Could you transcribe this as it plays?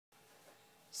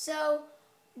So,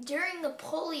 during the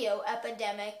polio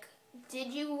epidemic,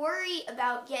 did you worry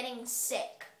about getting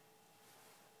sick?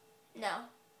 No.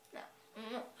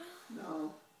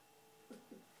 No.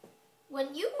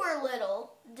 When you were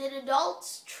little, did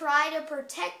adults try to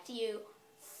protect you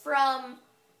from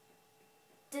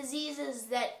diseases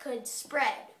that could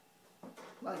spread?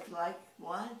 Like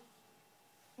what?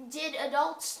 Did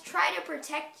adults try to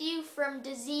protect you from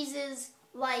diseases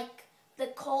like the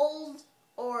cold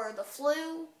or the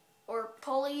flu or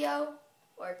polio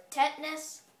or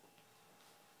tetanus?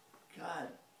 God,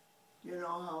 you know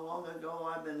how long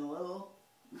ago I've been little?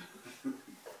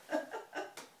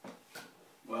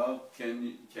 Well,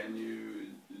 do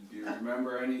you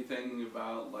remember anything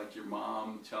about like your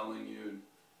mom telling you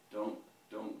don't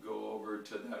go over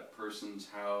to that person's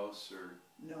house or?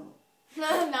 No.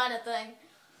 Not a thing.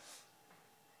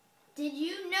 Did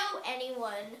you know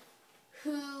anyone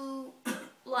who,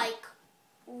 like,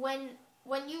 when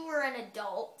you were an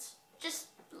adult, just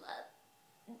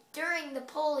during the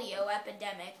polio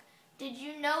epidemic, did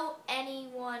you know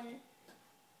anyone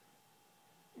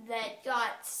that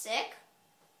got sick?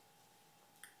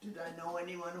 Did I know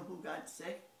anyone who got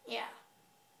sick? Yeah.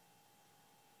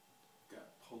 Got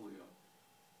polio.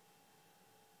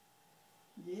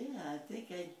 Yeah, I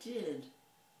think I did.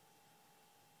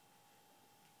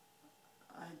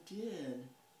 I did.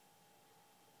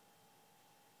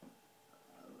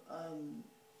 I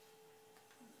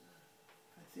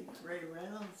think Ray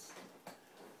Reynolds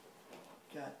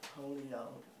got polio.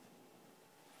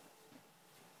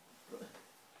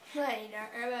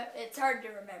 It's hard to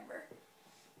remember.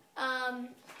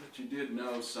 But you did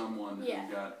know someone Yeah.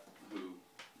 who got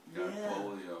Yeah.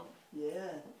 polio.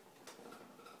 Yeah.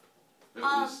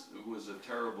 It was a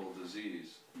terrible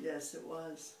disease. Yes, it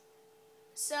was.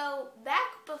 So,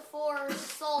 back before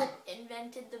Salt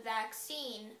invented the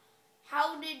vaccine,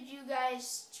 how did you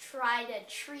guys try to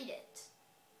treat it?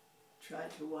 Try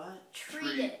to what?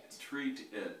 Treat it. Treat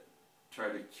it. Try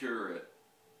to cure it.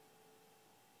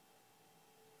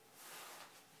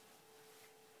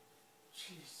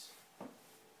 Jeez.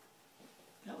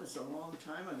 That was a long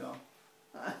time ago.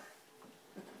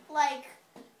 Like,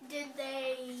 did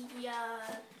they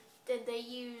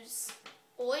use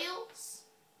oils?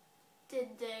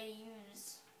 Did they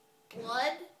use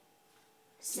blood?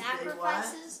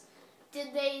 Sacrifices?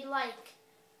 Did they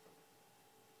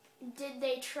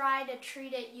try to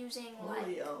treat it using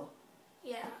Polio.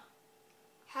 yeah.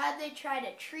 How did they try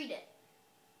to treat it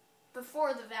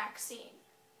before the vaccine?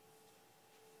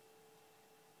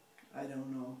 I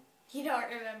don't know. You don't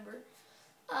remember.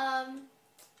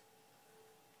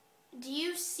 Do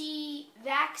you see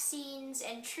vaccines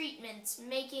and treatments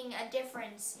making a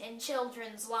difference in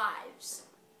children's lives?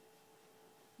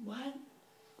 What?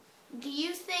 Do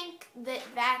you think that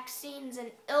vaccines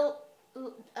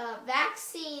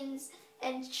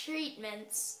and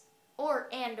treatments or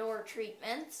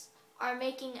treatments are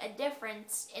making a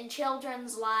difference in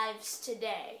children's lives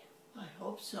today? I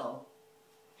hope so.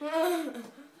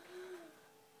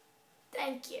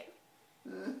 Thank you.